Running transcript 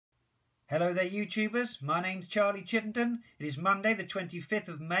Hello there YouTubers, my name's Charlie Chittenden. It is Monday the 25th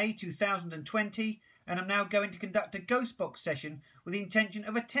of May 2020 and I'm now going to conduct a ghost box session with the intention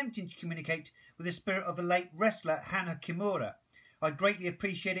of attempting to communicate with the spirit of the late wrestler Hana Kimura. I'd greatly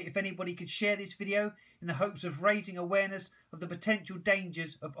appreciate it if anybody could share this video in the hopes of raising awareness of the potential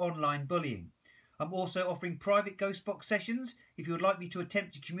dangers of online bullying. I'm also offering private ghost box sessions. If you would like me to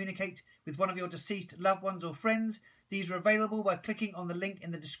attempt to communicate with one of your deceased loved ones or friends, these are available by clicking on the link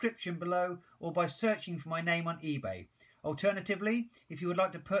in the description below or by searching for my name on eBay. Alternatively, if you would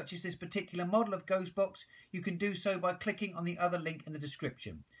like to purchase this particular model of ghost box, you can do so by clicking on the other link in the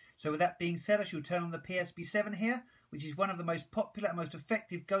description. So with that being said, I shall turn on the PSP7 here, which is one of the most popular and most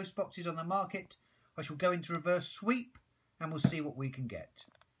effective ghost boxes on the market. I shall go into reverse sweep and we'll see what we can get.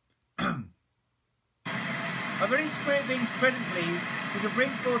 Are there any spirit beings present, please, who can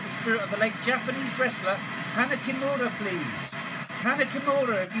bring forward the spirit of the late Japanese wrestler Hana Kimura, please? Hana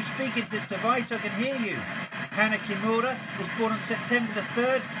Kimura, if you speak into this device, I can hear you. Hana Kimura was born on September the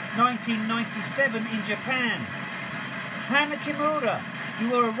 3rd, 1997 in Japan. Hana Kimura,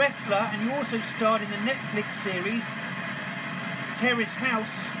 you are a wrestler and you also starred in the Netflix series Terrace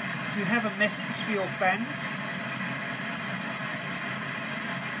House. Do you have a message for your fans?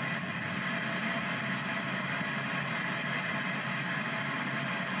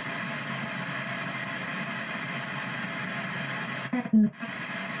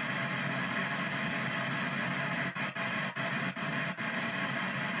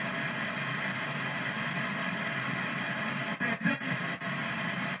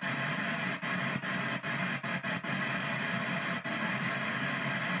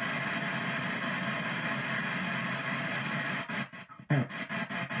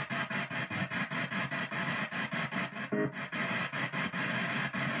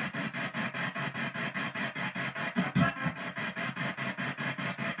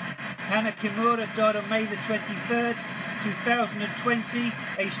 Hana Kimura died on May the 23rd, 2020,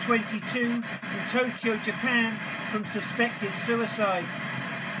 aged 22, in Tokyo, Japan, from suspected suicide.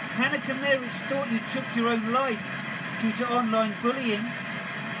 Hana Kimura, it's thought you took your own life due to online bullying.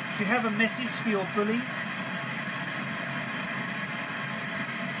 Do you have a message for your bullies?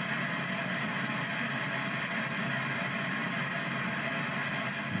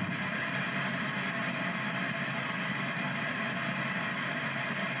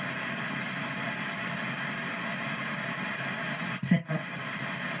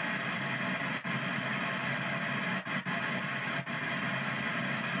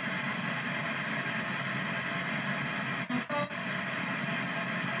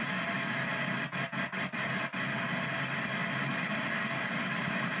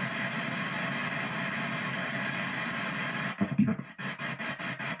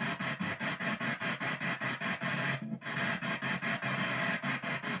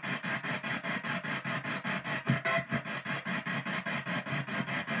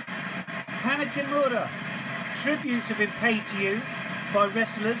 Hana Kimura, tributes have been paid to you by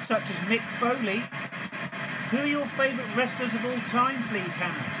wrestlers such as Mick Foley. Who are your favourite wrestlers of all time, please,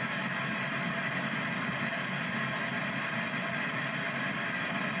 Hana?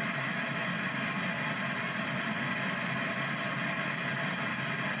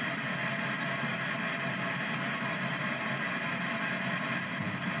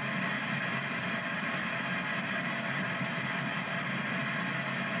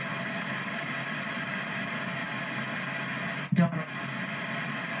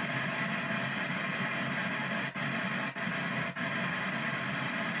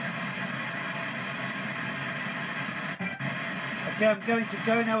 Okay, I'm going to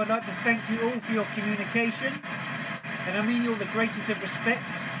go now. I'd like to thank you all for your communication, and I mean you all the greatest of respect.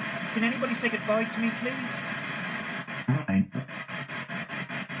 Can anybody say goodbye to me, please?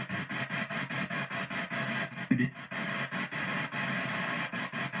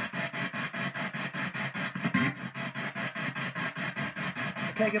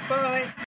 Okay, goodbye.